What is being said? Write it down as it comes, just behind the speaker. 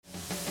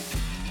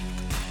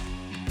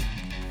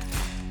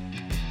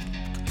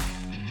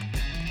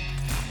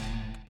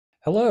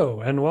Hello,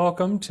 and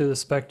welcome to the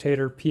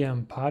Spectator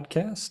PM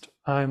podcast.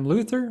 I'm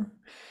Luther,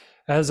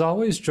 as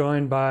always,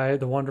 joined by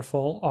the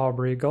wonderful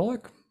Aubrey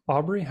Golick.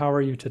 Aubrey, how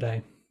are you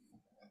today?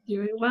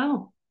 Doing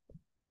well.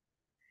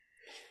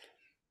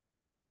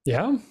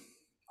 Yeah,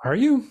 are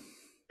you?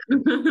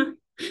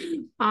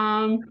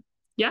 um,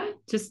 yeah,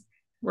 just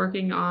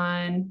working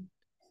on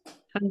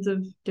tons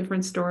of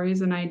different stories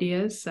and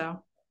ideas.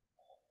 So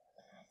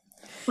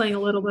playing a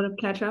little bit of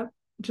catch up,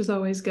 which is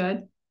always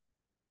good.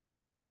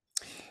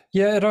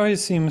 Yeah, it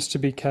always seems to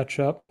be catch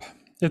up.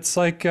 It's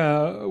like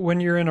when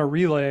you're in a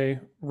relay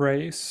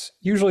race,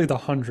 usually the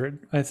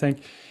 100, I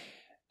think,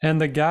 and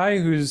the guy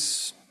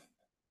who's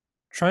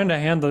trying to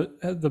hand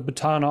the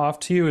baton off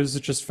to you is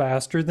just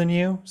faster than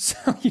you, so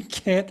you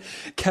can't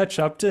catch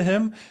up to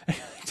him.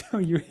 No,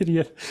 you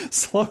idiot!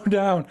 Slow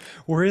down.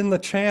 We're in the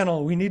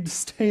channel. We need to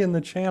stay in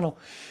the channel.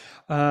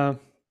 Uh,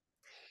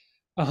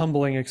 a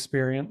humbling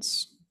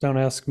experience. Don't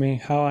ask me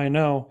how I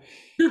know,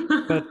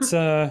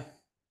 but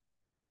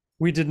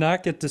we did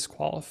not get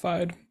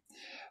disqualified.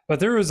 But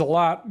there was a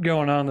lot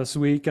going on this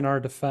week in our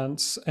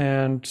defense,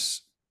 and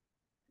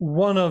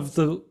one of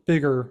the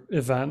bigger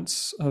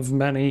events of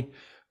many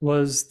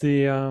was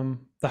the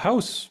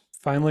House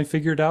finally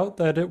figured out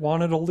that it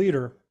wanted a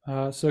leader.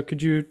 So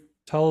could you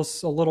tell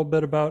us a little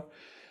bit about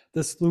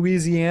this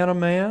Louisiana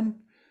man,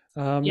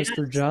 Yeah. Mr.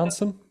 So,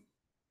 Johnson?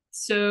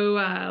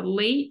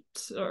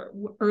 late or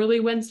early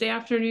Wednesday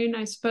afternoon,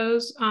 I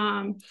suppose.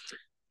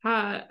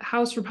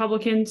 House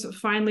Republicans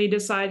finally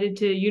decided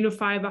to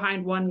unify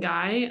behind one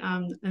guy,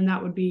 and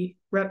that would be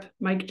Rep.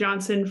 Mike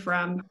Johnson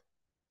from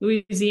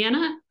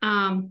Louisiana,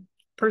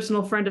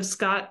 personal friend of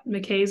Scott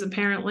McKay's,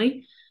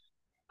 apparently,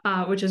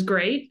 which is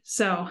great.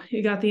 So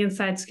you got the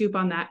inside scoop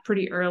on that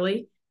pretty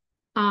early.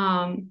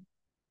 Um,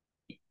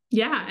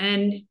 yeah,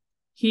 and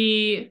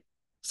he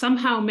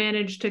somehow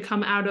managed to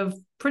come out of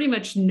pretty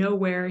much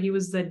nowhere. He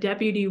was the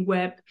deputy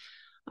whip,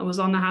 was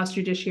on the House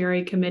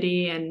Judiciary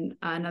Committee and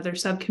another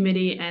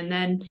subcommittee, and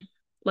then,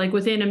 like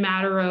within a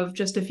matter of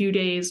just a few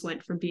days,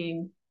 went from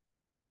being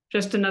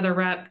just another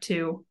rep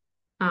to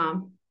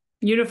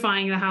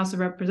unifying the House of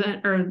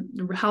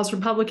House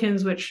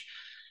Republicans, which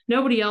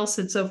nobody else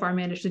had so far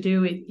managed to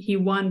do. He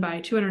won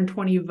by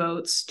 220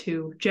 votes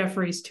to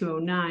Jeffrey's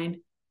 209,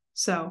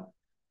 so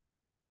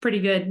pretty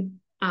good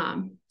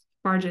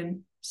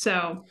margin.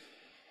 So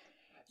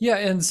Yeah,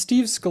 and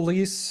Steve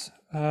Scalise,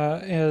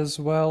 as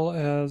well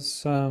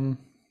as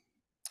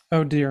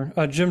oh dear,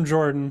 Jim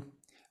Jordan,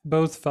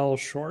 both fell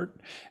short.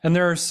 And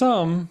there are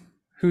some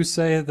who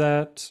say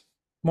that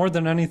more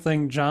than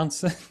anything,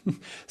 Johnson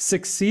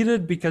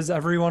succeeded because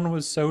everyone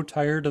was so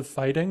tired of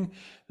fighting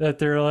that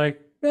they're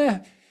like,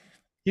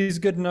 he's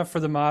good enough for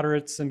the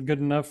moderates and good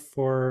enough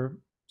for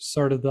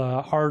sort of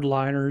the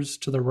hardliners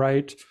to the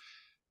right.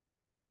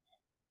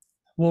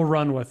 We'll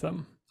run with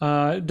him.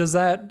 Does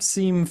that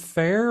seem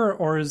fair,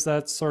 or is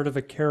that sort of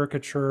a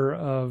caricature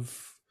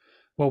of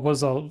what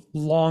was a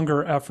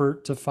longer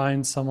effort to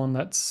find someone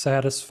that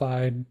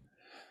satisfied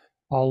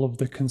all of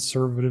the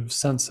conservative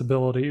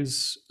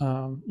sensibilities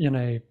in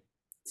a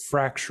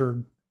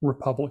fractured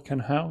Republican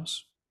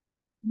House?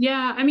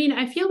 yeah, I mean,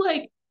 I feel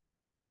like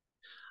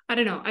I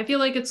don't know. I feel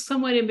like it's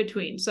somewhat in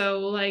between.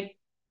 So like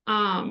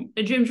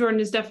Jim Jordan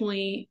is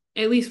definitely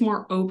at least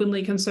more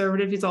openly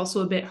conservative. He's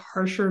also a bit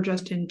harsher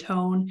just in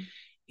tone.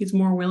 He's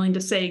more willing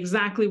to say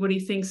exactly what he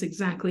thinks,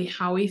 exactly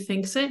how he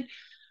thinks it.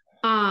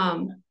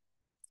 Um,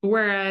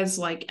 Whereas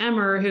like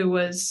Emmer, who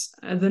was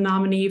the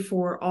nominee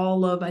for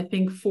all of I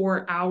think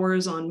 4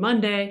 hours on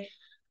Monday,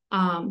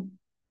 um,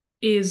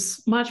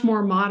 is much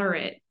more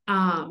moderate.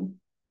 And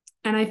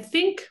I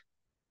think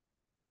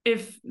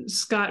if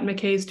Scott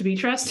McKay is to be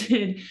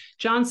trusted,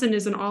 Johnson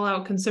is an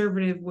all-out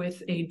conservative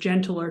with a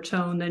gentler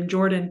tone than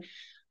Jordan.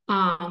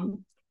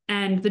 Um,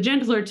 and the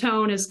gentler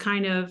tone is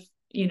kind of,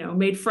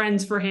 made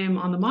friends for him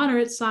on the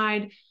moderate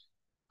side.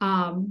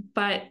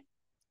 But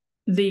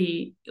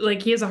the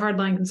like he is a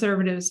hardline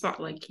conservative as far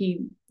like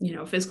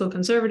fiscal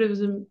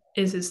conservatism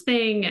is his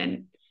thing,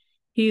 and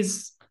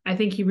I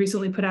think he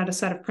recently put out a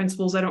set of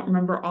principles. I don't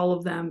remember all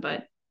of them,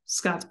 but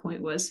Scott's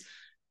point was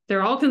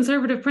they're all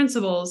conservative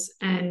principles,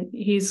 and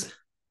he's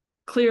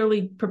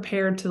clearly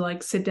prepared to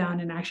like sit down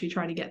and actually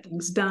try to get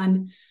things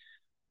done.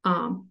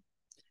 um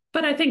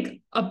but I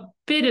think a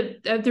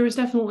bit of there was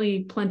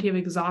definitely plenty of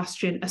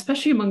exhaustion,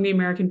 especially among the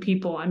American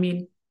people. I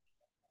mean,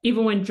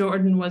 even when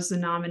Jordan was the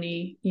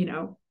nominee,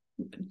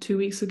 2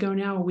 weeks ago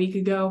now, a week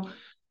ago,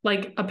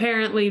 like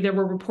apparently there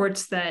were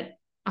reports that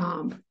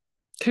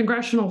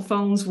congressional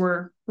phones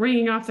were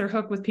ringing off their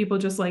hook with people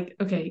just like,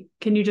 okay,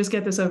 can you just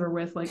get this over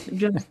with? Like,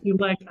 just you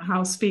like the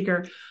House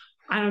Speaker.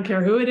 I don't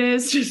care who it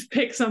is, just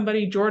pick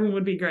somebody. Jordan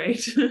would be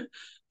great.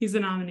 He's the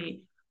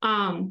nominee.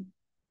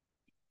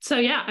 So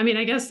yeah, I mean,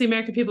 I guess the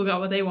American people got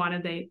what they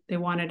wanted. They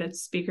wanted a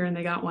speaker and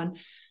they got one.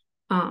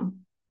 Um,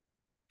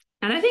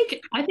 and I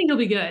think he'll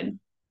be good.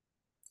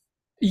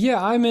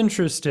 Yeah, I'm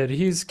interested.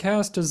 He's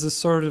cast as a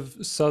sort of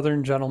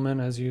Southern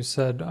gentleman, as you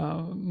said,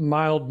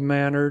 mild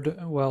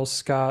mannered, while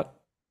Scott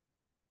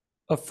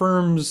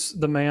affirms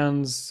the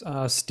man's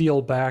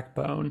steel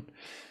backbone.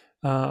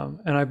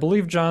 And I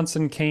believe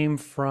Johnson came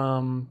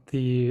from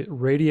the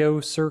radio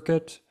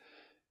circuit.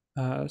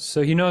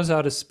 So he knows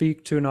how to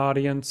speak to an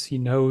audience. He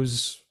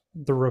knows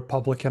the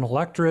Republican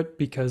electorate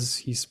because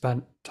he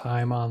spent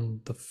time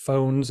on the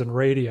phones and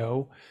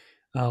radio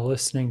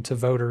listening to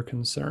voter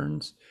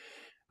concerns.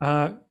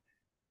 Uh,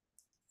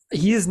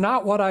 he is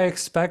not what I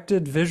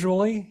expected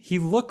visually. He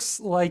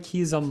looks like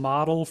he's a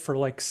model for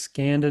like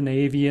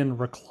Scandinavian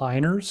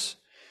recliners,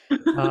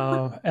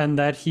 and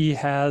that he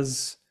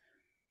has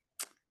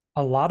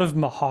a lot of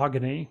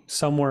mahogany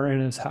somewhere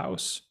in his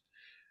house.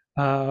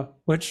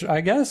 Which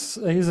I guess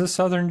he's a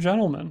Southern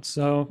gentleman,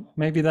 so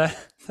maybe that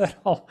that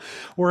all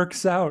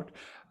works out.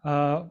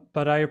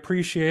 But I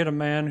appreciate a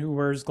man who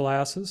wears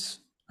glasses,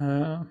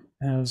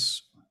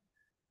 as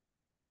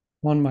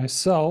one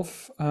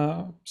myself.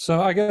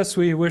 So I guess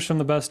we wish him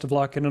the best of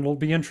luck, and it'll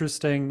be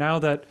interesting now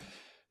that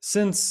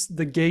since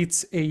the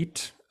Gates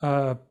 8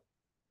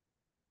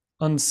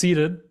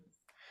 unseated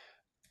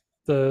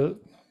the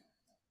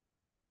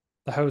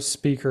House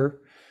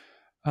Speaker,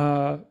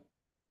 uh,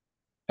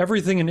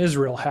 everything in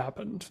Israel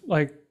happened.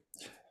 Like,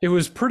 it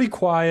was pretty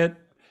quiet.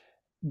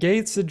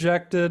 Gates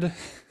ejected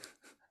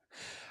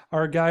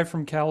our guy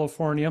from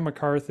California,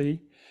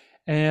 McCarthy,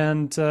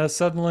 and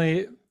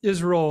suddenly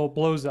Israel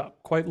blows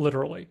up, quite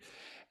literally.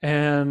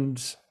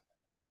 And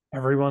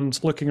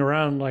everyone's looking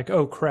around like,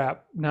 oh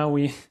crap, now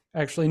we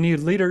actually need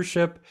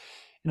leadership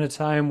in a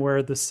time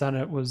where the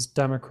Senate was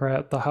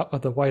Democrat,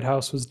 the White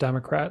House was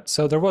Democrat.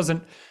 So there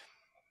wasn't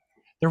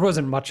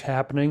much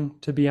happening,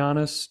 to be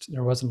honest.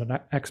 There wasn't an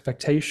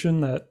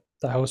expectation that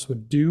the House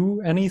would do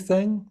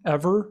anything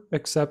ever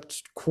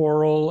except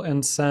quarrel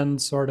and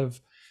send sort of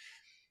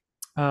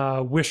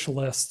wish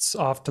lists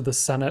off to the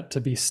Senate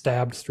to be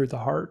stabbed through the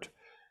heart.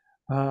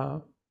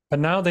 But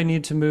now they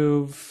need to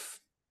move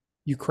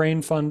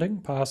Ukraine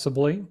funding,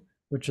 possibly,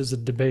 which is a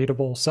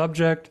debatable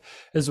subject,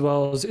 as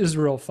well as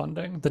Israel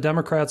funding. The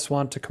Democrats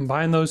want to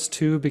combine those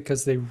two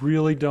because they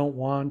really don't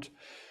want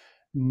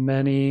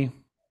many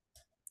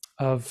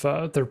of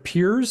their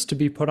peers to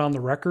be put on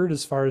the record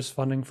as far as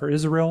funding for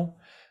Israel,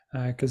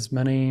 because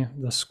many,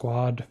 the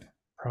squad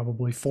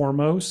probably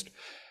foremost,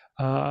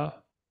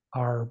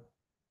 are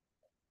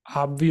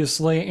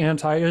obviously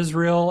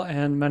anti-Israel,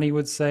 and many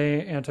would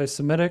say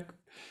anti-Semitic,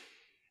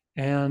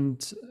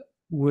 and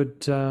would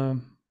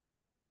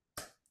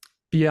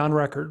be on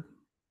record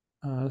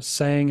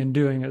saying and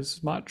doing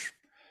as much.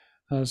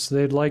 So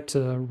they'd like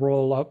to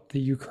roll up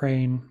the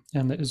Ukraine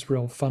and the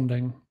Israel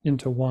funding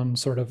into one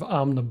sort of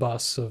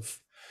omnibus of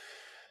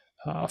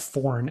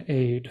foreign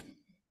aid.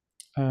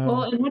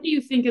 Well, and what do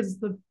you think is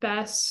the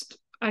best,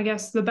 I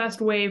guess, the best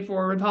way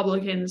for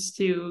Republicans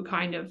to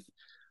kind of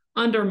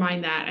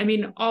undermine that? I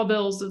mean, all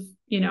bills of,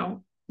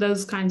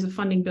 those kinds of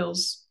funding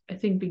bills, I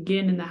think,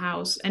 begin in the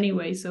House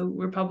anyway. So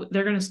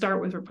they're going to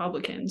start with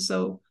Republicans.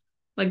 So,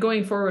 like,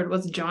 going forward,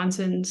 what's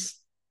Johnson's,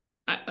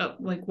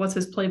 like, what's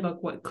his playbook?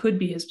 What could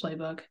be his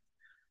playbook?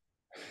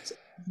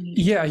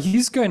 Yeah,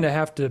 he's going to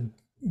have to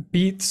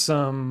beat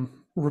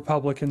some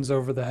Republicans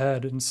over the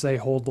head and say,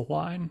 hold the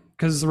line,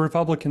 because the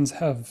Republicans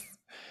have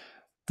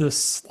the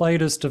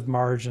slightest of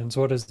margins.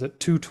 What is it,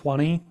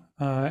 220?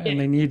 And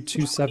they need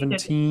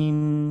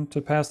 217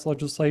 to pass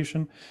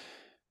legislation.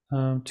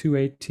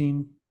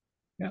 218.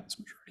 Yeah, it's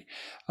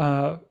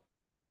majority.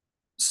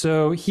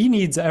 So he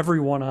needs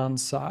everyone on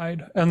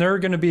side. And there are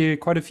going to be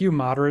quite a few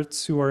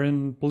moderates who are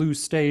in blue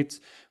states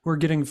who are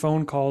getting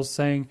phone calls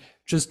saying,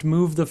 just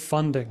move the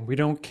funding. We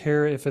don't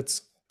care if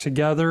it's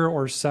together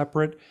or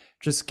separate.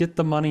 Just get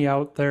the money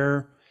out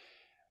there.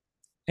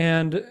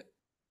 And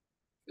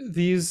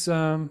these,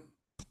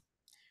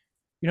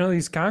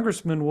 these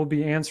congressmen will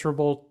be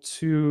answerable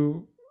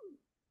to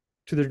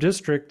their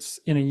districts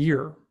in a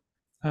year.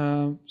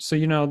 So,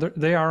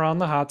 they are on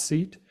the hot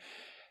seat.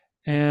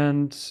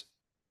 And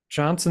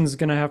Johnson's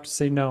going to have to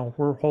say, no,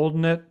 we're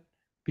holding it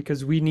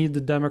because we need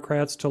the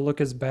Democrats to look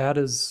as bad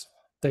as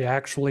they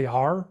actually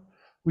are.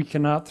 We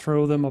cannot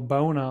throw them a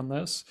bone on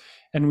this.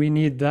 And we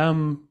need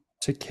them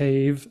to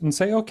cave and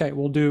say, okay,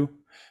 we'll do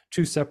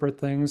two separate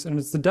things. And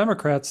it's the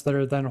Democrats that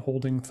are then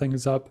holding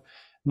things up,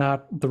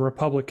 not the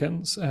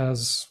Republicans,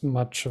 as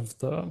much of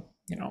the,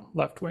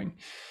 left-wing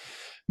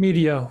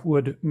media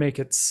would make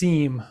it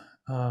seem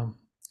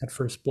at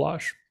first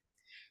blush.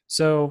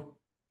 So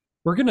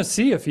we're going to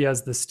see if he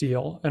has the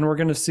steal, and we're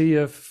going to see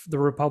if the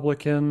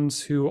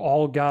Republicans who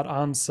all got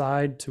on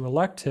side to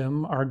elect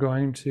him are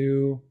going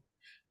to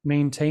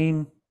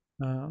maintain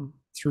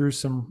through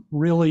some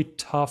really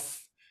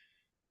tough,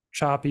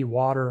 choppy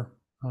water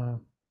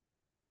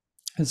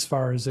as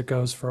far as it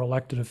goes for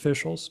elected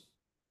officials.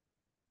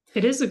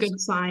 It is a good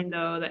sign,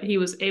 though, that he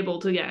was able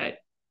to get,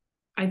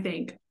 I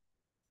think,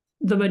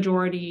 the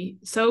majority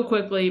so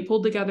quickly,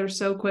 pulled together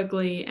so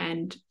quickly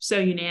and so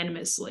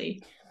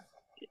unanimously.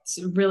 It's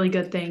a really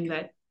good thing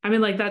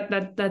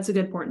that's a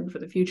good point for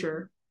the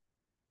future.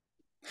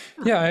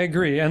 Yeah, I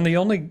agree. And the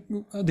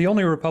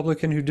only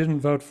Republican who didn't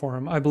vote for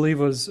him, I believe,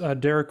 was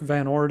Derek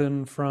Van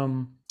Orden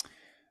from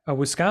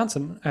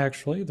Wisconsin,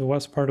 actually, the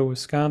west part of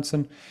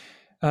Wisconsin.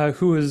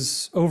 who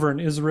was over in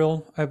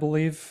Israel, I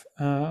believe.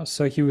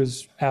 So he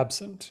was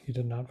absent. He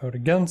did not vote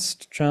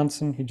against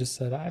Johnson. He just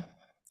said,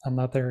 I'm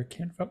not there, I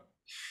can't vote.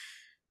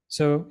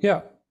 So,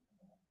 yeah,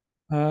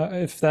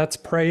 if that's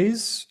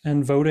praise,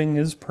 and voting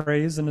is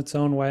praise in its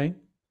own way,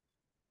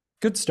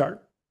 good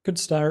start. Good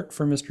start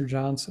for Mr.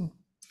 Johnson.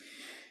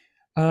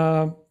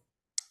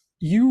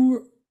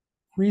 You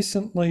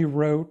recently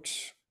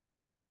wrote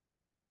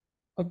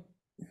a,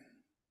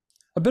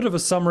 a bit of a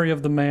summary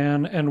of the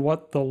man and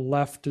what the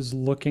left is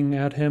looking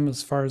at him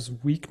as far as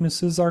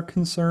weaknesses are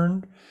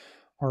concerned,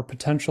 or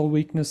potential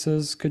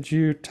weaknesses. Could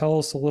you tell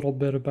us a little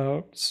bit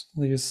about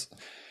these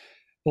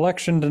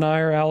election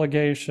denier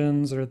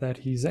allegations, or that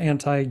he's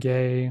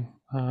anti-gay,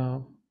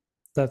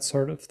 that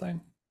sort of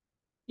thing?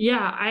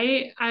 Yeah,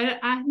 I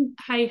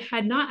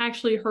had not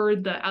actually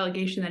heard the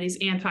allegation that he's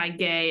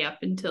anti-gay up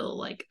until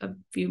like a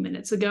few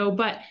minutes ago,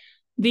 but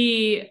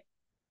the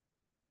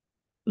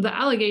the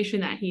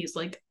allegation that he's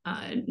like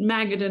a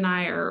MAGA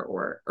denier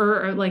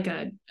or like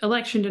a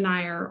election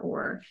denier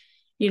or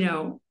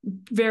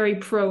very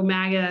pro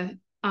MAGA.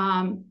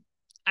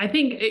 I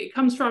think it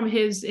comes from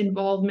his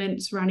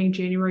involvement surrounding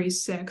January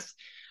 6th.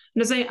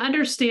 And as I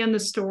understand the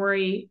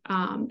story,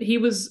 he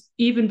was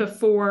even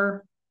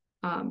before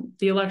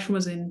the election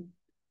was in,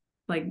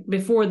 like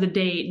before the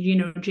date,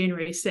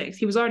 January 6th,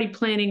 he was already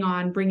planning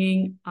on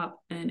bringing up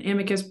an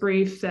amicus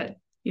brief that,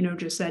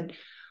 just said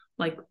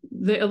like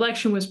the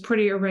election was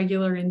pretty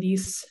irregular in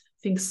these, I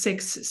think,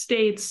 6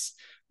 states.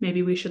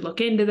 Maybe we should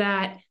look into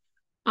that,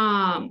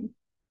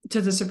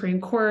 to the Supreme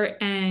Court.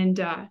 And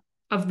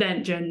of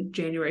then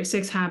January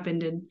 6th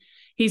happened, and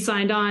he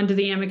signed on to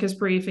the amicus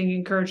briefing,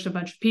 encouraged a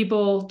bunch of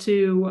people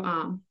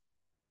to.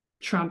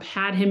 Trump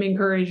had him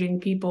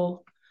encouraging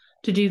people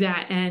to do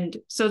that, and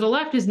so the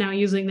left is now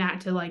using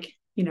that to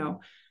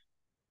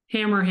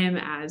hammer him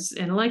as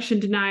an election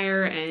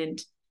denier and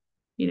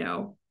you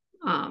know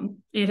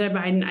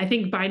anti-Biden. I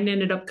think Biden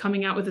ended up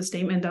coming out with a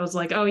statement that was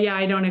like, oh yeah,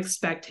 I don't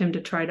expect him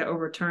to try to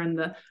overturn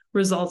the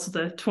results of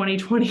the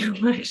 2020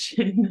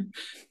 election,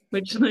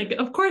 which, like,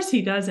 of course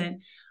he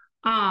doesn't.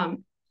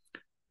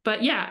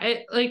 But yeah,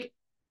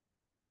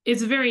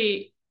 it's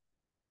very,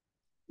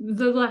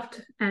 the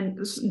left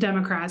and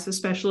Democrats,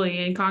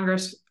 especially in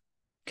Congress,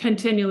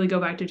 continually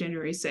go back to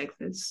January 6th.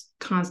 It's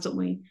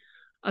constantly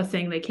a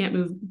thing. They can't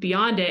move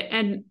beyond it.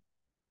 And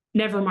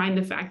never mind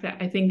the fact that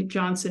I think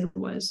Johnson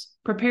was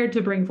prepared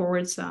to bring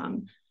forward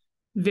some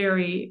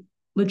very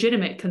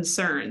legitimate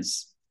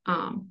concerns.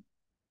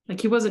 Like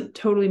he wasn't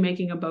totally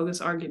making a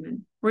bogus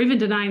argument or even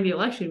denying the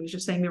election. He was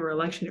just saying there were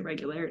election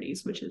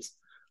irregularities, which is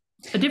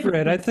a different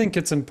Right. thing. I think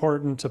it's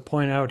important to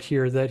point out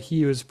here that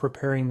he was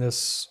preparing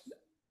this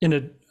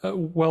in a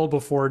well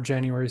before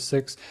January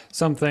 6th,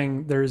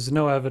 something there's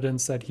no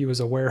evidence that he was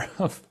aware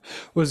of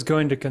was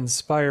going to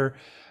conspire,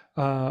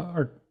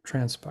 or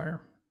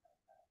transpire,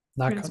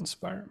 not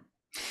conspire.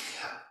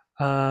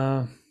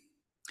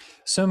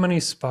 So many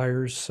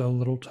spires, so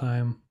little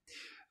time.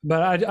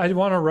 But I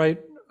want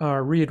to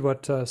read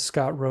what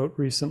Scott wrote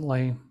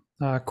recently.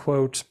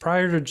 Quote,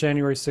 prior to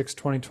January 6,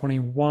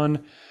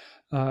 2021,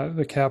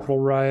 the Capitol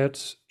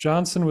riot,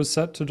 Johnson was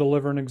set to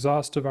deliver an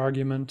exhaustive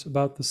argument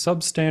about the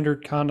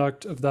substandard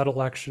conduct of that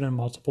election in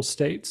multiple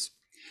states.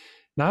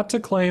 Not to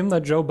claim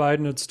that Joe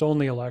Biden had stolen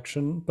the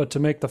election, but to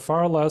make the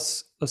far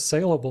less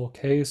assailable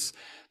case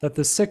that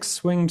the 6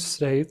 swing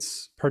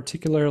states,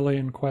 particularly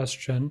in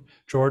question,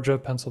 Georgia,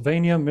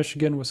 Pennsylvania,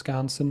 Michigan,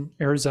 Wisconsin,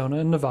 Arizona,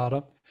 and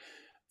Nevada,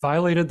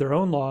 violated their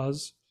own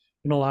laws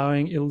in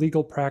allowing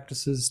illegal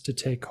practices to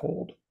take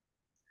hold.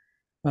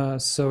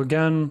 So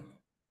again,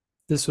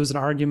 this was an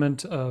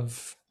argument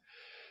of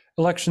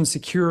election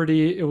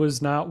security. It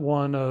was not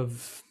one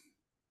of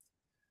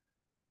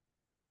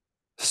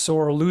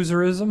sore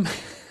loserism,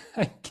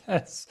 I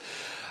guess,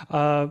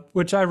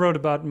 which I wrote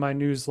about in my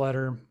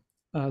newsletter,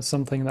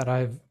 something that I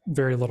have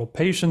very little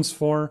patience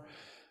for.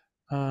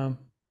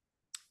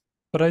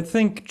 But I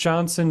think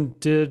Johnson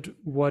did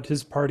what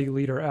his party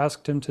leader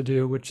asked him to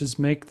do, which is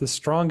make the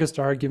strongest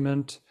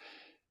argument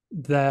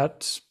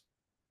that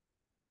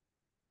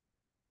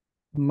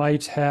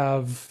might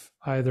have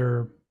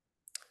either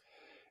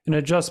an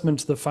adjustment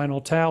to the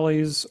final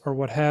tallies or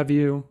what have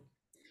you.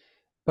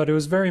 But it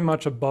was very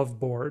much above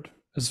board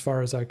as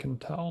far as I can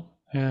tell.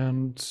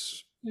 And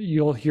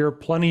you'll hear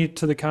plenty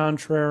to the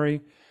contrary.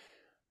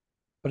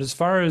 But as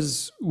far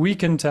as we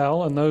can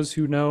tell, and those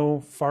who know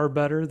far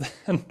better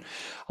than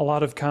a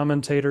lot of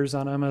commentators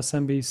on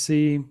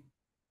MSNBC,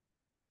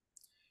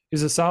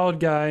 he's a solid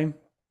guy.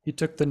 He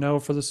took the no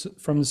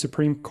from the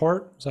Supreme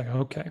Court. It's like,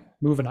 okay,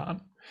 moving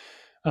on.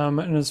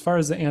 And as far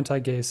as the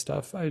anti-gay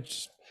stuff,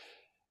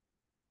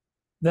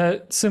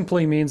 that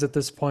simply means at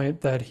this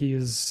point that he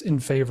is in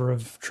favor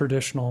of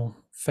traditional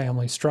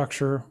family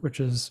structure, which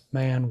is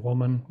man,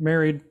 woman,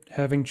 married,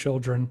 having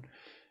children,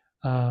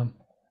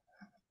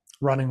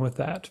 running with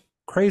that.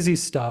 Crazy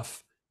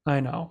stuff, I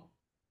know.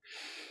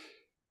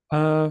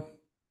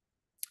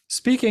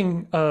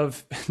 Speaking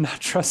of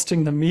not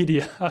trusting the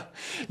media,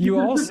 you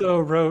also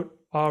wrote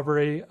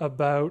Aubrey,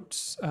 about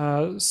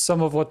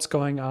some of what's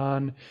going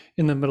on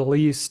in the Middle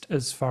East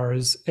as far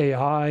as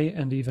AI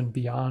and even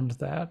beyond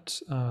that,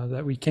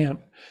 that we can't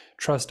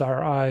trust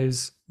our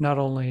eyes, not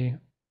only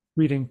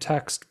reading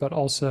text, but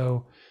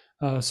also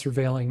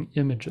surveilling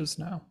images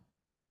now.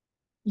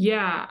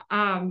 Yeah.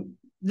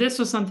 This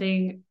was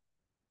something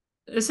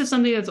this is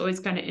something that's always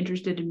kind of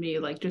interested in me,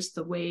 like just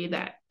the way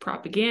that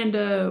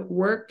propaganda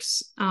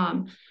works.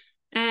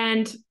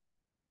 And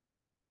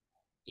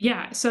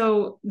yeah,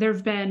 so there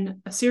have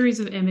been a series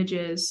of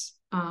images,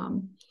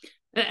 and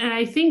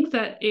I think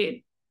that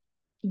it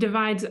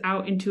divides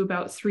out into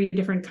about three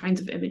different kinds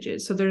of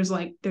images. So there's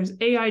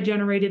AI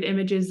generated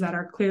images that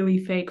are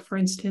clearly fake. For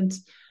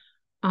instance,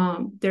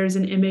 there's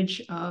an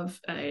image of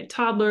a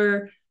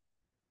toddler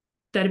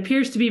that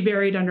appears to be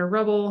buried under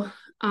rubble,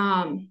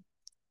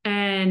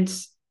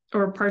 and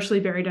or partially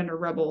buried under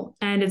rubble.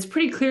 And it's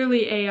pretty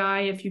clearly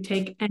AI if you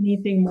take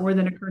anything more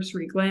than a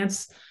cursory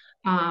glance.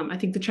 I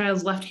think the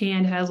child's left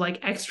hand has like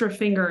extra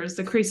fingers.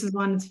 The creases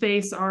on its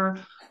face are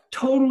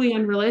totally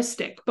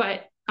unrealistic.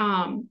 But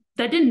that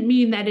didn't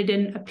mean that it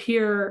didn't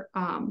appear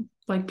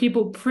like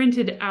people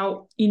printed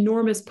out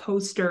enormous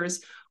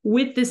posters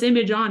with this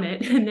image on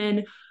it and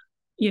then,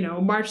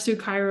 marched through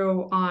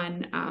Cairo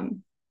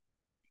on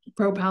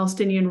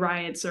pro-Palestinian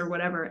riots or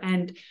whatever.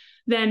 And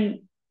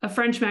then a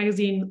French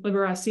magazine,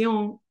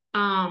 Liberation,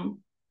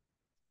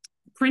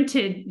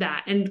 printed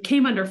that and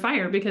came under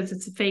fire because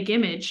it's a fake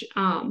image.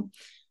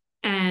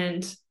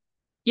 And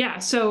yeah,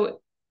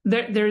 so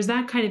there's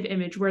that kind of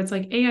image where it's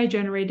like AI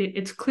generated,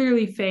 it's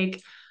clearly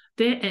fake.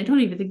 I don't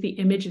even think the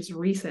image is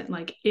recent.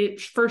 Like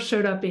it first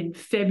showed up in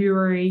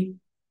February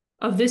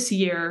of this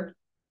year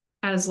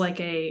as like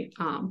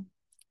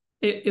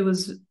it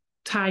was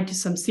tied to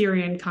some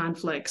Syrian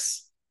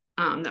conflicts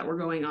that were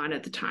going on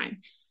at the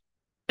time.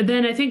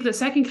 Then I think the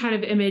second kind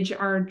of image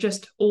are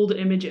just old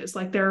images.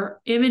 Like there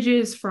are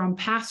images from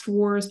past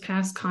wars,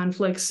 past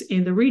conflicts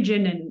in the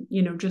region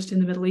and, just in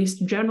the Middle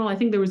East in general. I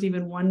think there was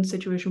even one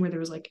situation where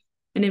there was like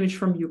an image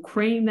from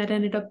Ukraine that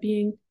ended up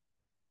being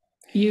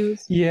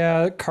used.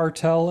 Yeah,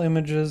 cartel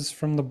images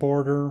from the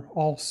border,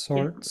 all Yeah.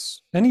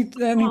 sorts. Any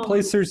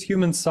place there's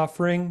human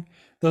suffering,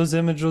 those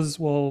images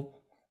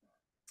will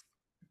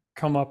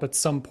come up at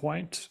some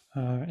point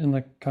in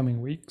the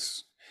coming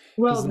weeks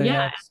because Well, they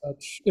yeah, have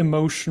such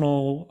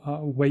emotional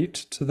weight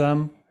to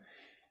them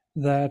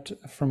that,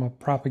 from a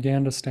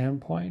propaganda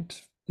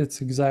standpoint,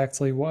 it's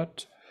exactly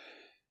what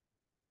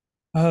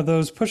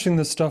those pushing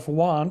this stuff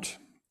want,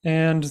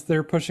 and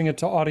they're pushing it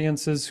to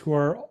audiences who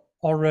are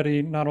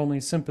already not only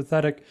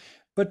sympathetic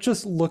but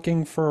just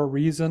looking for a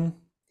reason.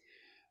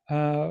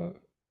 Uh,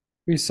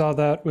 we saw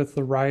that with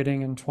the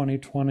rioting in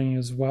 2020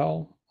 as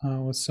well,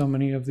 with so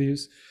many of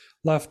these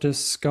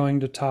leftists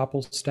going to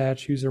topple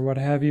statues or what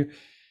have you.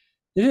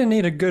 They didn't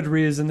need a good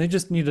reason, they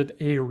just needed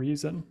a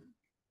reason.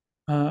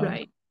 Uh,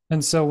 right.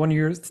 and so when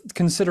you're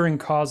considering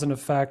cause and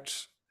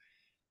effect,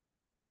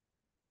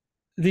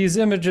 these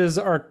images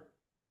are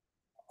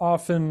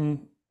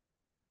often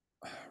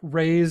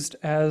raised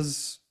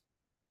as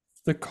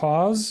the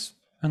cause,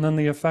 and then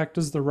the effect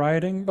is the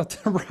rioting, but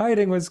the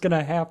rioting was going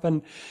to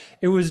happen.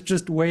 It was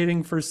just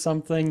waiting for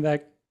something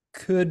that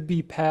could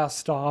be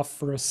passed off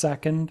for a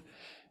second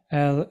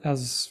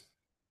as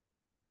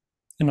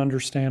an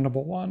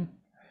understandable one,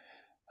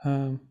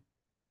 um,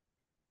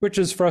 which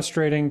is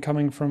frustrating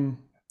coming from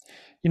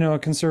a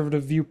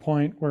conservative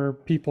viewpoint where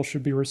people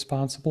should be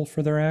responsible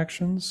for their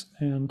actions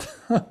and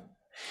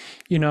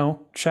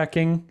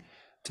checking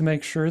to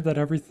make sure that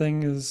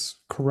everything is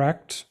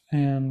correct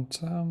and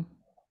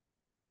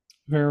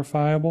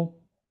verifiable.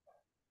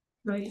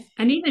 Right.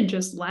 And even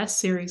just less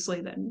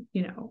seriously than,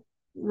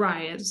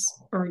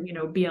 riots or,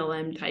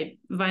 BLM type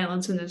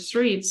violence in the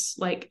streets.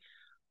 Like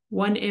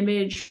one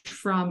image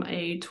from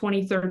a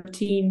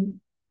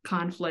 2013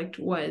 conflict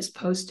was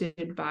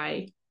posted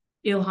by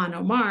Ilhan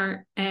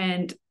Omar,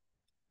 and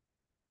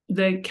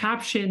the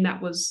caption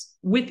that was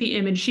with the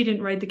image, she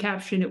didn't write the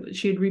caption,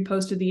 she had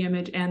reposted the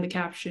image and the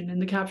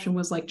caption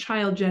was like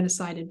child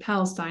genocide in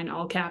Palestine,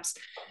 all caps.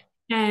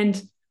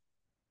 And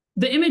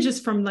the image is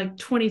from like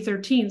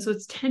 2013, so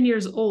it's 10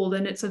 years old,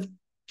 and it's of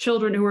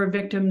children who are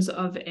victims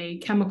of a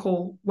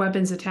chemical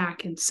weapons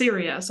attack in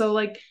Syria. So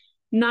like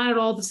not at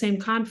all the same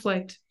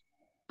conflict.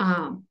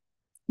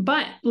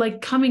 But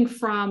like coming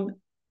from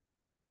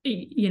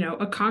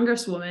a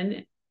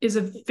congresswoman is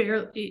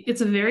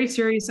it's a very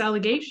serious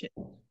allegation.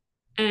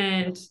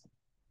 And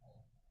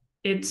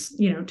it's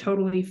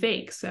totally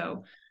fake.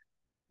 So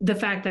the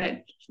fact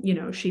that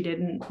she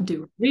didn't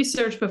do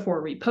research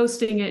before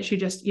reposting it, she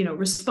just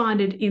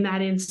responded in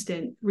that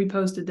instant,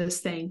 reposted this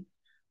thing,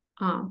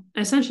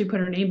 essentially put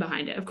her name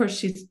behind it. Of course,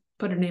 she's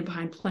put her name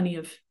behind plenty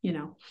of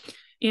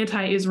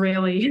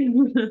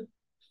anti-Israeli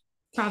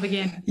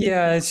propaganda.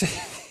 Yeah,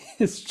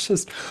 it's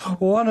just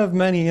one of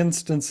many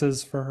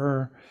instances for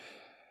her,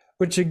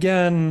 which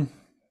again,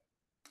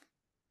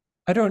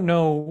 I don't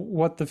know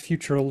what the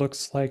future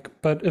looks like,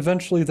 but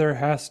eventually there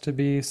has to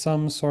be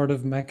some sort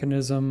of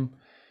mechanism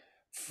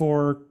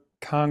for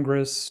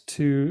Congress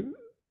to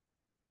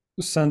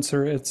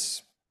censor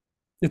its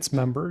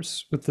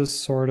members with this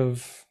sort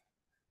of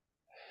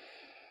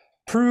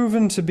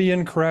proven to be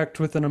incorrect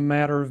within a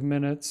matter of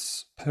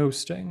minutes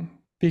posting,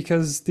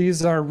 because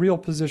these are real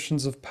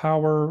positions of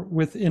power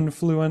with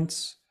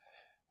influence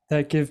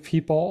that give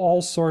people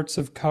all sorts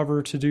of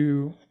cover to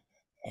do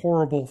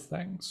horrible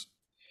things.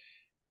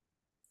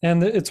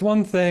 And it's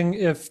one thing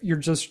if you're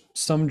just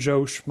some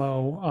Joe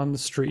Schmo on the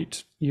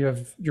street. You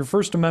have your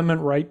First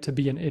Amendment right to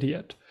be an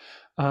idiot,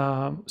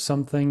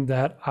 something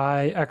that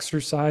I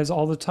exercise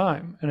all the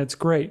time, and it's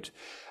great.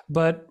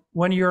 But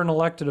when you're an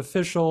elected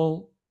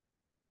official,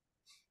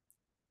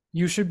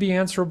 you should be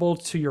answerable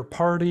to your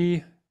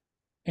party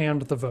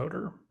and the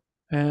voter.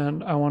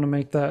 And I want to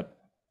make that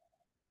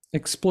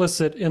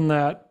explicit in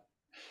that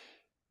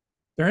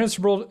they're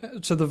answerable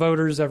to the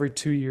voters every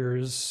 2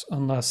 years,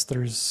 unless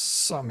there's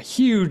some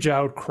huge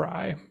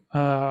outcry.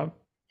 But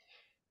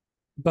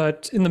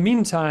in the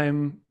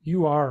meantime,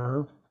 you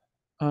are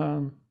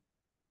a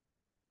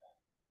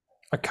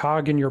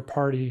cog in your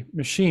party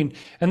machine.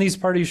 And these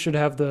parties should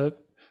have the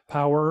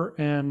power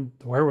and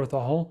the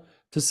wherewithal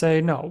to say,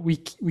 no, we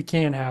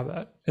can't have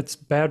that. It's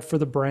bad for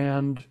the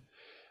brand.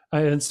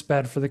 It's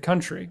bad for the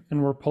country.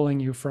 And we're pulling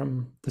you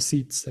from the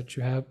seats that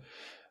you have.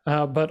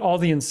 But all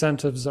the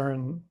incentives are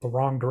in the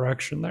wrong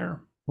direction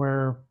there,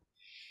 where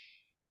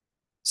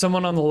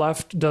someone on the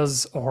left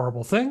does a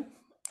horrible thing.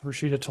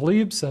 Rashida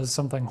Tlaib says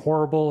something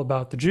horrible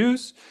about the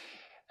Jews.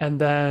 And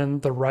then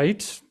the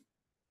right,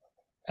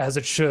 as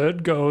it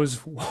should, goes,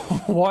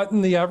 what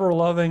in the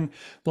ever-loving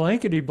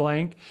blankety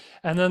blank?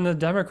 And then the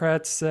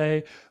Democrats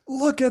say,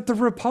 look at the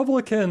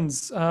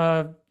Republicans,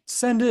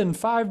 send in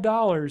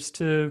 $5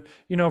 to,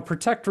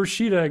 protect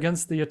Rashida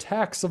against the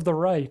attacks of the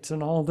right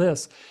and all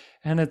this.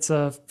 And it's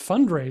a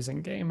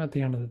fundraising game at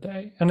the end of the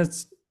day. And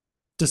it's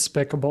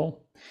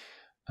despicable.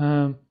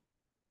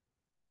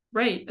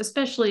 Right.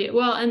 Especially,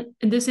 well, and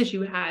this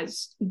issue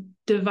has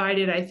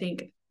divided, I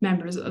think,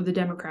 members of the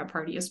Democrat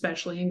Party,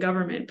 especially in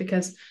government,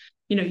 because,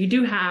 you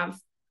do have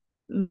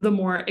the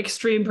more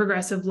extreme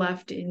progressive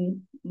left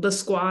in the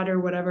squad or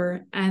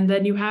whatever. And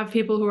then you have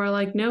people who are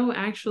like, no,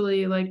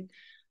 actually, like,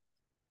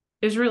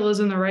 Israel is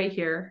in the right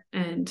here.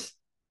 And,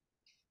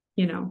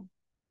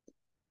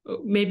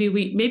 maybe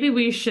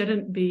we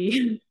shouldn't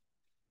be,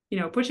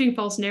 pushing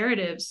false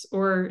narratives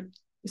or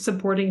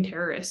supporting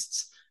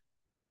terrorists.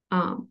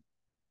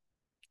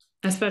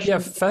 Especially, yeah,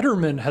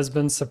 Fetterman has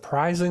been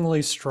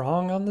surprisingly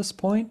strong on this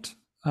point.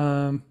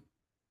 Yeah.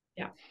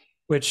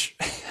 Which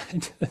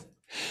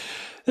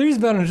there's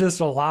been just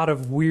a lot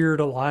of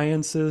weird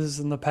alliances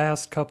in the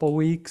past couple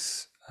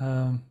weeks.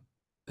 But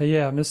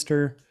yeah,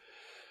 Mr.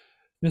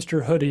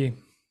 Hoodie,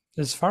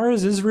 as far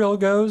as Israel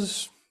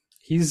goes,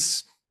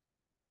 he's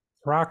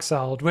rock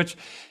solid, which,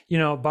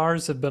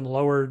 bars have been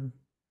lowered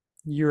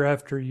year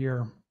after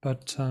year,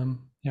 but,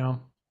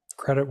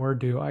 credit where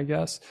due, I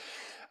guess.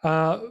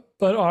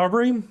 But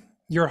Aubrey,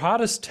 your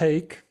hottest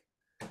take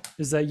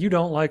is that you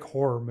don't like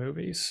horror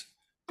movies.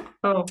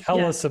 Oh, Tell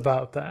yes. us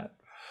about that.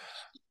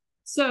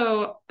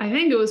 So I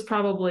think it was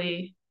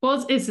probably,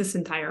 well, it's this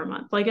entire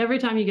month. Like every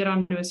time you get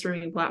onto a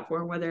streaming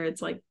platform, whether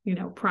it's like,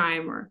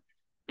 Prime or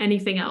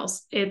anything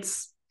else,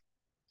 it's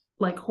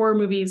like horror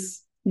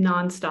movies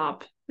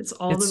nonstop. It's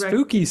all it's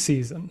spooky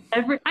season.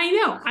 I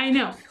know.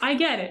 I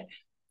get it.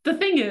 The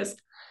thing is,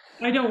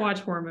 I don't watch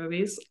horror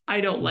movies.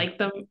 I don't like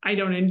them. I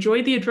don't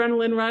enjoy the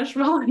adrenaline rush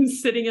while I'm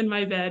sitting in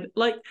my bed.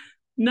 Like,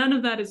 none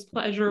of that is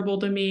pleasurable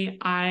to me.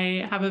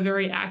 I have a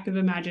very active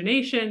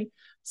imagination.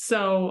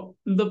 So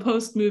the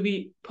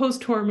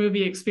post-horror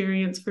movie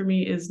experience for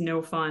me is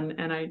no fun,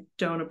 and I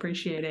don't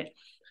appreciate it.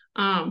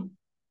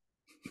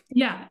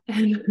 Yeah.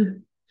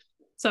 And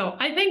so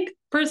I think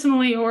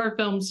personally, horror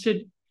films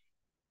should,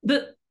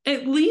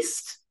 at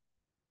least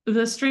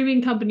the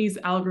streaming company's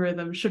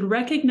algorithm should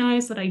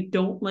recognize that I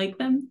don't like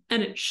them,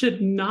 and it should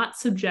not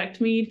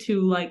subject me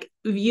to like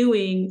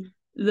viewing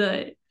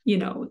the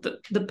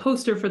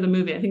poster for the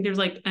movie. I think there's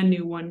like a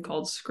new one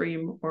called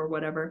Scream or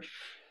whatever,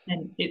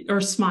 or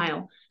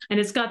Smile, and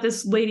it's got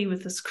this lady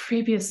with this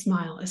creepiest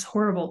smile. It's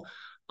horrible.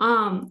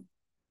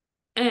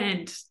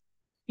 And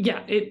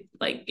yeah,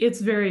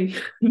 it's very,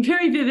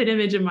 very vivid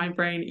image in my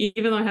brain,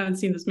 even though I haven't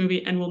seen this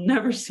movie and will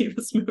never see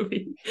this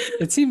movie.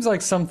 It seems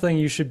like something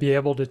you should be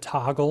able to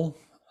toggle,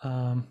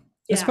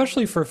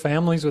 especially for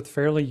families with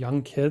fairly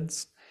young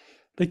kids.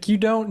 Like, you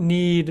don't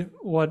need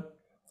what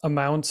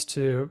amounts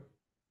to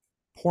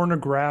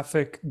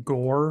pornographic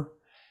gore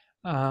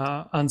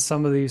on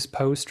some of these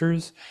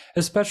posters,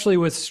 especially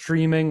with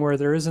streaming, where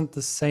there isn't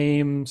the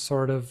same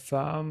sort of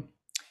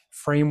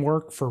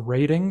framework for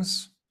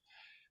ratings,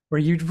 where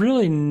you'd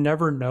really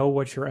never know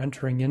what you're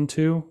entering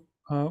into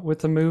with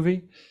the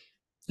movie.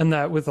 And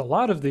that with a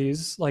lot of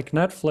these, like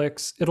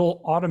Netflix,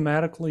 it'll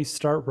automatically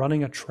start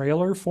running a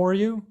trailer for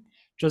you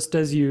just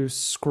as you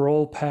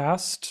scroll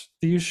past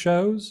these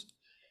shows.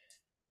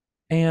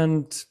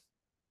 And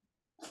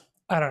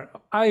I don't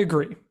know. I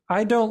agree.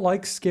 I don't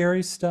like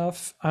scary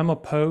stuff. I'm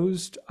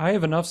opposed. I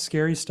have enough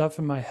scary stuff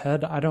in my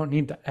head. I don't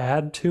need to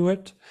add to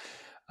it.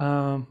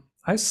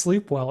 I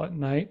sleep well at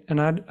night,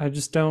 and I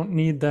just don't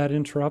need that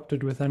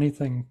interrupted with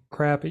anything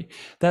crappy.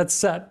 That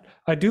said,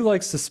 I do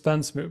like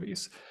suspense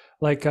movies,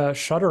 like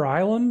Shutter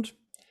Island.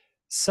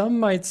 Some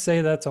might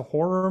say that's a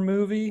horror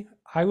movie.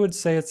 I would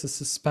say it's a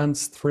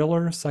suspense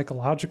thriller,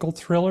 psychological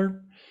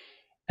thriller.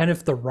 And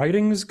if the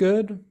writing's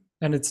good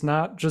and it's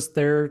not just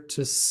there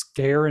to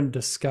scare and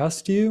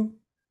disgust you,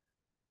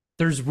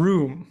 there's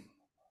room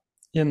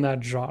in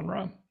that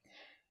genre.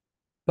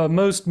 But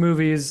most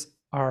movies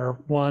are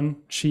one,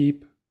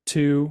 cheap,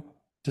 two,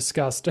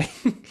 disgusting,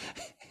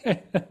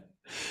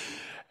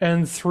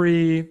 and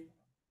three,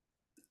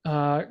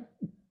 uh,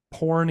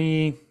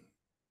 porny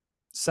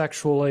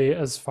sexually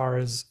as far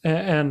as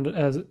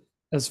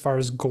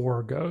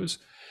gore goes.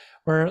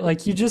 Where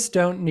like you just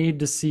don't need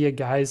to see a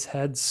guy's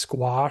head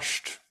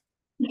squashed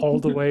all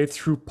the way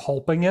through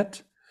pulping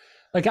it.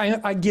 Like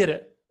I get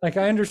it. Like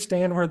I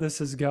understand where this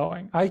is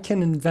going. I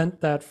can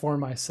invent that for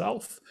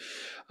myself.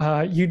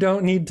 You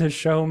don't need to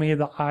show me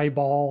the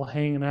eyeball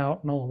hanging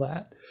out and all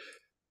that.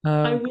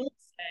 I Um, will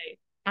say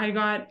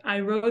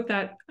I wrote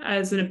that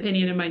as an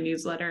opinion in my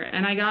newsletter,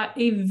 and I got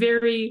a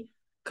very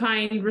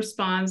kind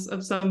response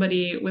of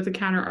somebody with a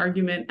counter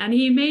argument, and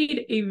he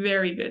made a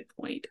very good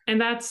point. And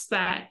that's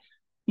that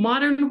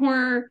modern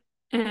horror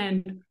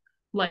and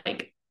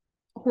like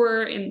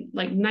horror in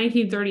like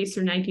 1930s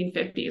or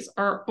 1950s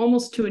are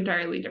almost two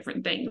entirely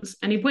different things.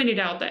 And he pointed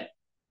out that,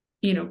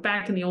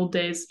 back in the old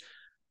days,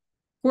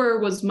 horror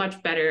was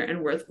much better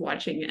and worth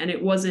watching, and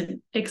it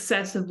wasn't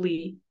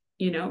excessively,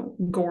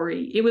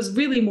 gory. It was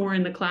really more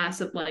in the class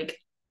of like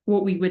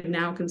what we would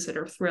now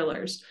consider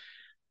thrillers.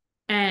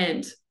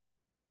 And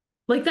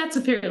like that's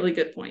a fairly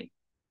good point.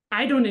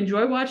 I don't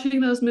enjoy watching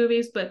those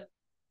movies, but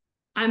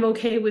I'm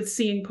okay with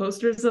seeing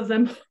posters of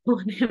them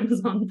on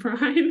Amazon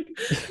Prime.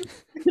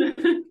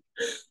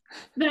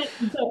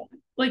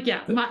 Like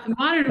yeah,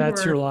 modern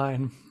that's your horror.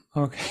 line.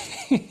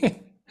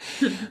 Okay.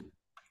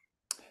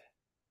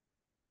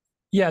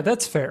 Yeah,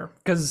 that's fair.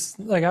 Because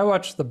like I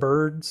watched The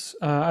Birds.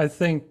 I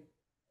think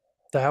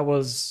that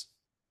was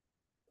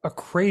a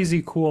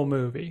crazy cool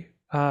movie,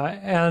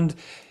 and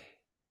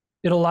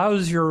it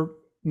allows your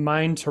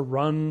mind to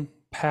run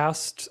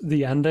past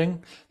the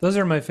ending. Those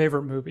are my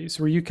favorite movies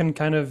where you can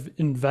kind of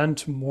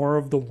invent more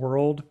of the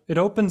world. It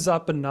opens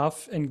up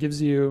enough and gives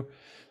you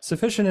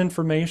sufficient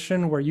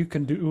information where you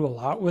can do a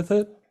lot with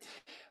it.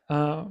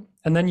 And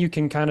then you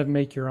can kind of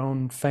make your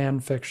own fan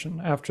fiction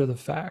after the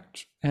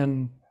fact.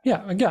 And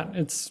yeah, again,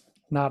 it's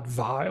not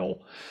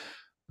vile.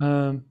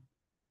 Um,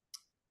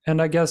 and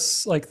I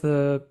guess like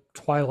the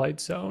Twilight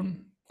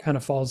Zone kind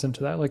of falls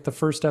into that. Like the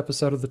first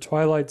episode of the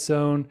Twilight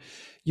Zone,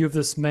 you have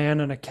this man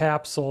in a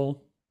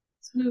capsule.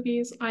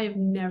 Movies, I have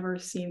never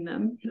seen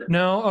them.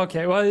 No,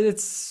 okay, well,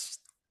 it's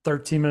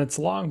 13 minutes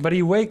long, but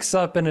he wakes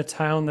up in a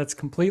town that's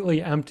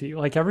completely empty.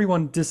 Like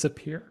everyone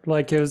disappeared.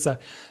 Like it was a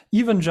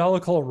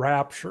evangelical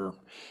rapture,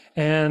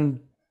 and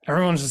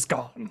everyone's just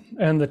gone.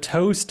 And the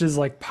toast is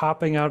like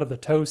popping out of the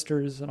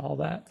toasters and all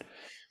that.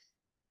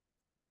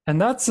 And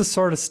that's the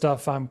sort of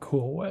stuff I'm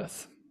cool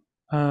with.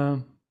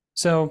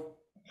 So,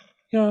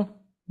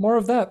 more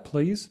of that,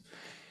 please.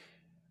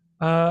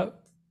 But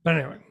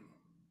anyway,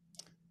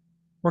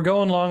 we're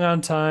going long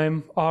on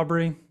time.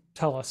 Aubrey,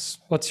 tell us,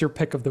 what's your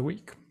pick of the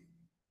week?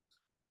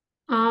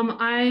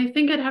 I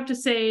think I'd have to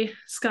say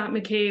Scott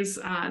McKay's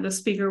 "The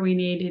Speaker We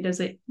Need."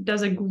 He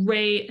does a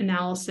great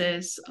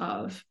analysis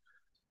of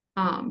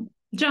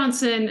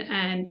Johnson,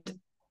 and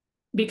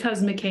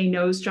because McKay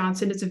knows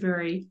Johnson,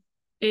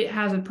 it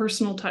has a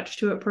personal touch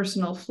to it,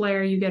 personal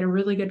flair. You get a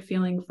really good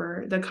feeling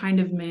for the kind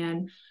of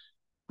man,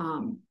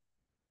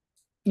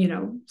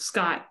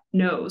 Scott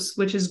knows,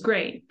 which is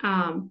great.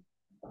 And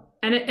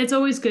it's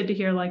always good to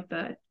hear like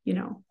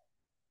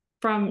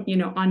from,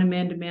 on a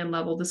man-to-man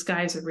level, this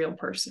guy is a real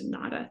person,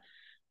 not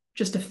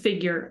just a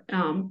figure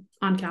on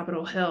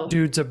Capitol Hill.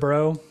 Dude's a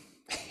bro.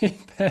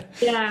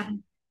 Yeah.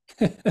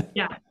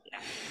 Yeah.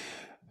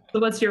 So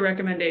what's your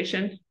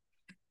recommendation?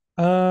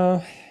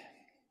 I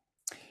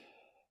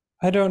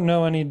don't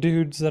know any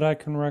dudes that I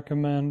can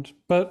recommend,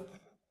 but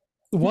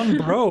one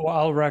bro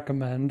I'll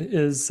recommend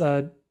is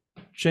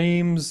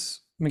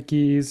James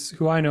McGee's,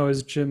 who I know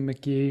is Jim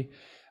McGee,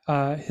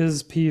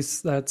 his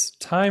piece that's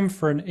Time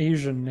for an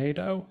Asian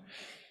NATO.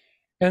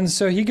 And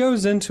so he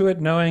goes into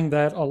it knowing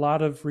that a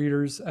lot of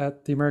readers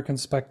at the American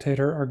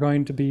Spectator are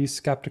going to be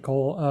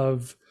skeptical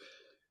of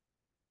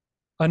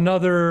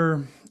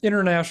another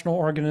international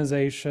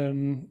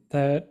organization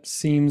that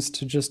seems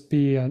to just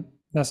be a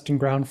nesting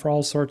ground for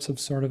all sorts of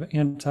sort of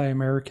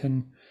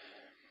anti-American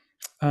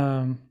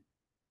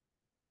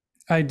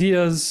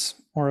ideas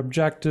or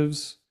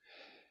objectives.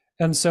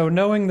 And so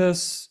knowing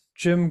this,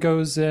 Jim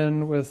goes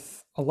in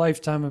with a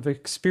lifetime of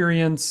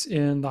experience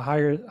in the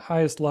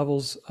highest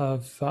levels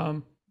of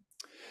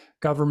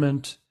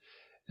government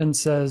and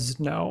says,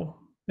 no,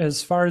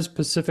 as far as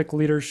Pacific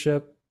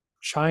leadership,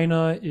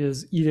 China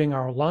is eating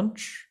our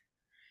lunch.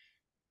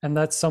 And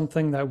that's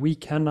something that we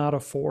cannot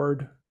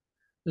afford,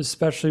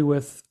 especially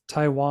with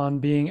Taiwan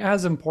being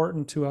as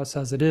important to us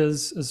as it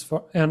is,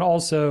 and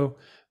also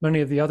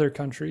many of the other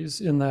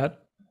countries in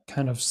that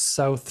kind of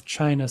South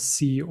China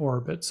Sea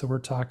orbit. So we're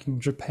talking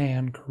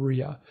Japan,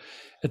 Korea,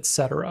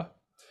 etc.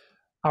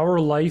 Our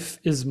life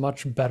is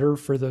much better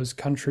for those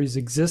countries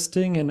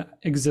existing and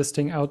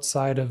existing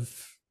outside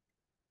of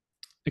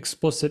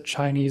explicit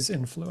Chinese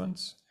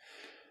influence.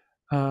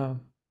 Uh,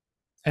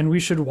 and we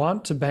should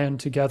want to band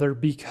together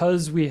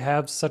because we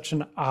have such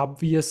an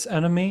obvious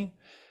enemy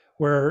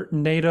where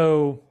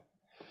NATO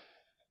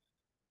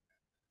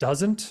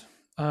doesn't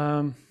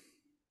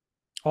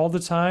all the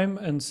time.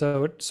 And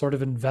so it sort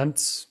of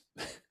invents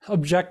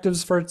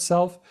objectives for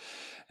itself.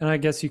 And I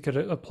guess you could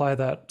apply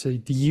that to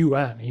the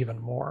UN even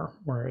more,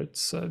 where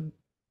it's an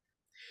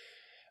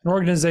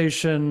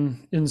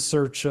organization in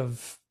search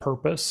of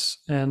purpose.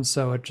 And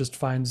so it just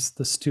finds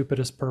the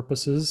stupidest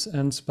purposes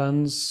and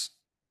spends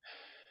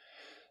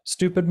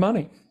stupid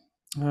money,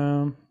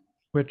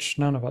 which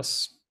none of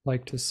us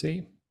like to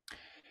see.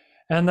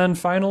 And then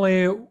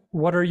finally,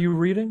 what are you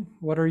reading?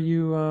 What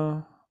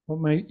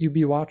might you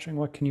be watching?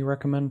 What can you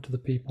recommend to the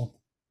people?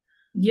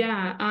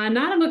 Yeah,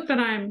 not a book that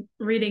I'm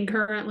reading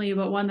currently,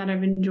 but one that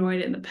I've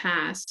enjoyed in the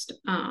past.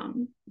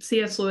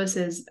 C.S.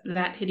 Lewis's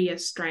That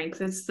Hideous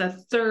Strength. It's the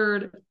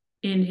third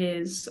in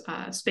his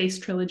space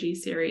trilogy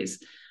series.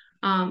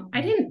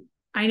 I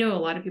know a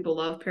lot of people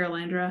love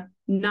Paralandra.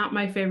 Not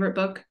my favorite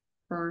book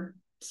for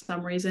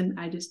some reason.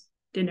 I just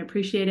didn't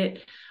appreciate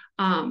it.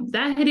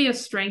 That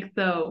Hideous Strength,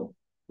 though,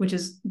 which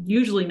is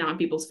usually not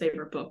people's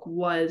favorite book,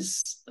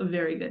 was a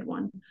very good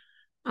one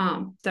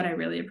that I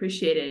really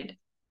appreciated.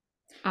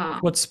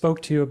 What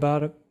spoke to you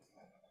about it?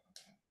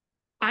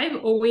 I've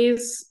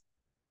always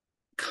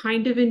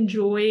kind of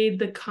enjoyed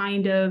the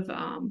kind of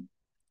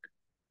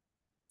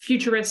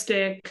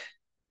futuristic,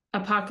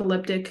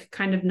 apocalyptic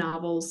kind of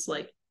novels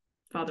like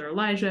Father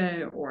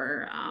Elijah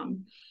or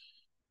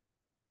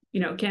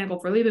Cannibal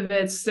for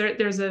Leibovitz.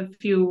 There's a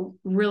few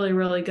really,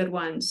 really good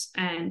ones.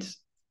 And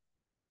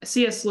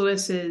C.S.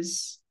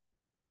 Lewis's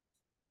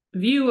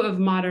view of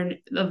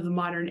the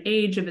modern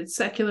age, of its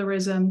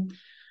secularism,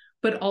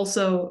 but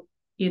also,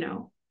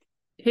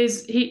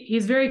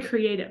 he's very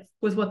creative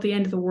with what the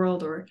end of the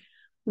world or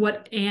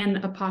what an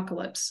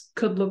apocalypse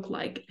could look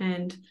like.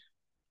 And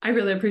I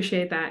really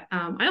appreciate that.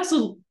 I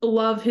also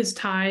love his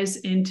ties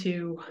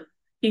into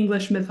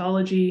English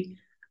mythology,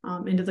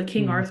 into the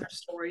King Arthur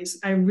stories.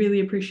 I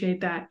really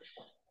appreciate that.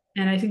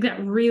 And I think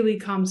that really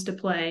comes to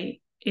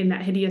play in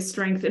That Hideous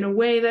Strength in a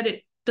way that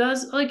it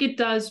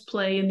does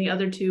play in the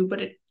other two,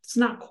 but it's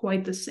not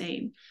quite the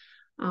same.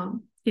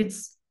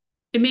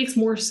 It makes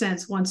more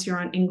sense once you're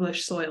on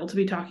English soil to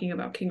be talking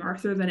about King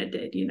Arthur than it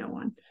did,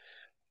 on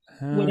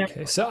whatever.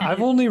 Okay, so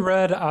I've only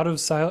read Out of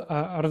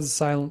the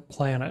Silent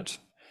Planet,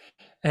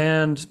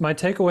 and my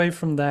takeaway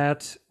from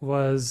that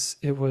was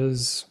it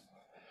was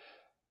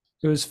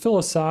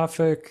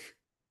philosophic,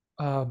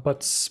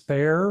 but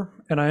spare,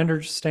 and I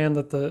understand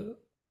that the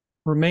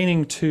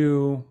remaining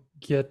two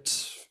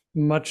get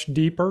much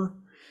deeper,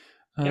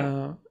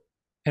 Yeah.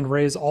 and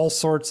raise all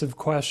sorts of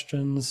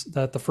questions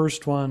that the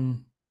first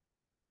one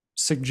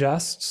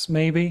suggests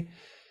maybe,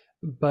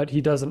 but he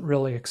doesn't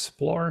really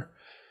explore.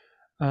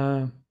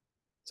 So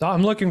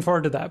I'm looking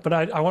forward to that, but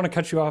I want to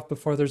cut you off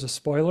before there's a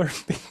spoiler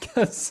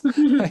because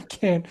I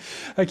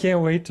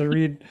can't wait to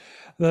read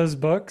those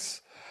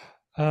books.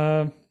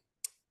 Your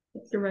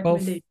Well,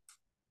 recommendation.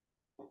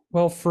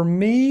 well, for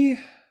me,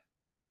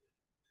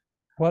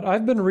 what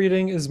I've been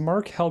reading is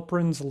Mark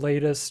Halperin's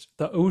latest,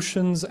 The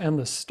Oceans and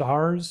the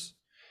Stars.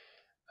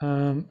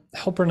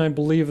 Halperin, I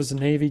believe, is a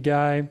Navy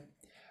guy,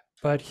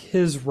 but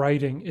his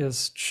writing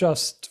is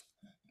just,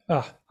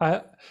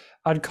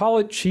 I'd call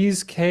it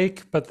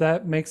cheesecake, but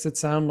that makes it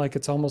sound like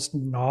it's almost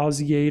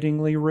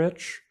nauseatingly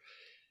rich.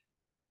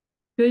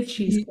 Good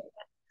cheesecake.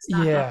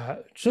 Yeah,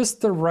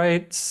 just the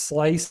right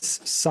slice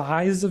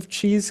size of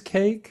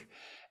cheesecake.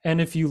 And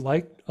if you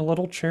like a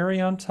little cherry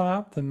on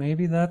top, then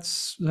maybe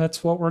that's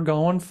what we're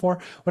going for.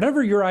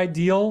 Whatever your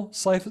ideal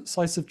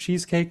slice of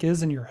cheesecake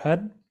is in your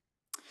head,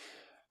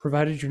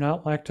 provided you're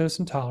not lactose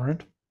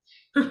intolerant,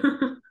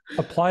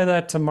 apply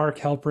that to Mark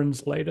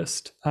Halperin's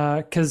latest.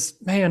 Because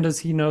man, does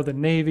he know the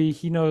Navy?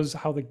 He knows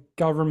how the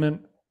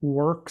government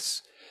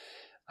works.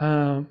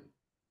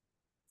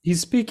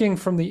 He's speaking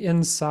from the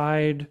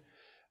inside,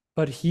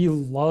 but he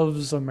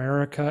loves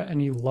America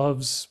and he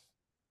loves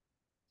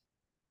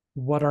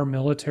what our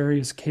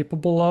military is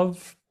capable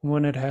of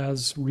when it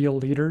has real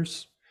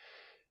leaders.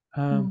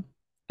 And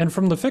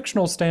from the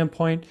fictional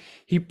standpoint,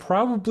 he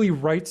probably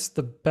writes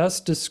the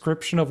best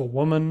description of a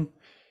woman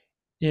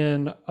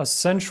in a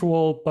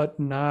sensual but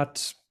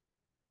not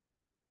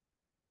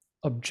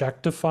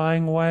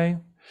objectifying way.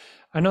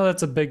 I know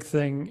that's a big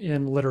thing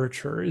in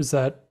literature, is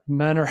that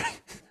men are,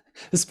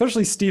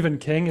 especially Stephen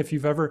King, if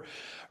you've ever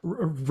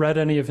read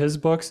any of his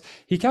books,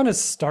 he kind of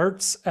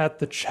starts at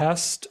the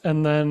chest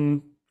and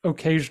then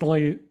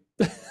occasionally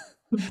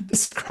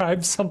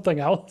describes something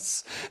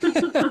else.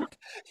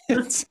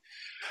 it's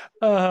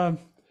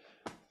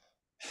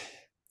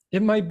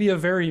it might be a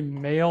very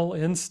male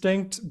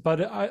instinct, but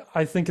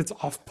I think it's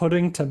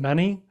off-putting to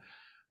many.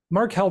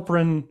 Mark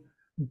Halperin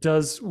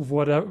does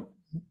what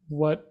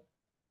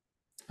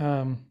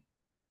um,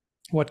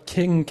 what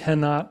King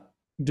cannot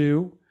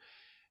do.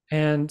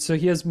 And so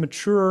he has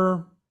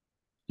mature,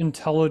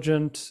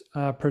 intelligent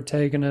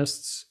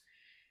protagonists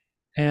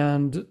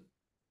and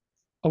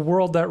a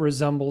world that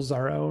resembles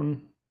our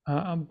own,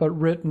 but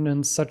written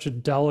in such a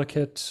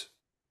delicate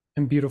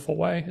and beautiful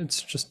way.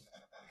 It's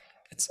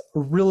a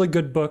really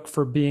good book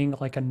for being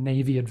like a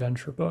Navy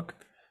adventure book.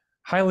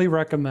 Highly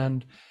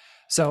recommend.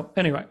 So,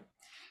 anyway,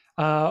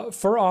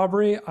 for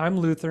Aubrey, I'm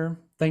Luther.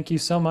 Thank you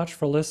so much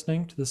for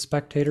listening to the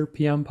Spectator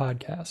PM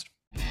podcast.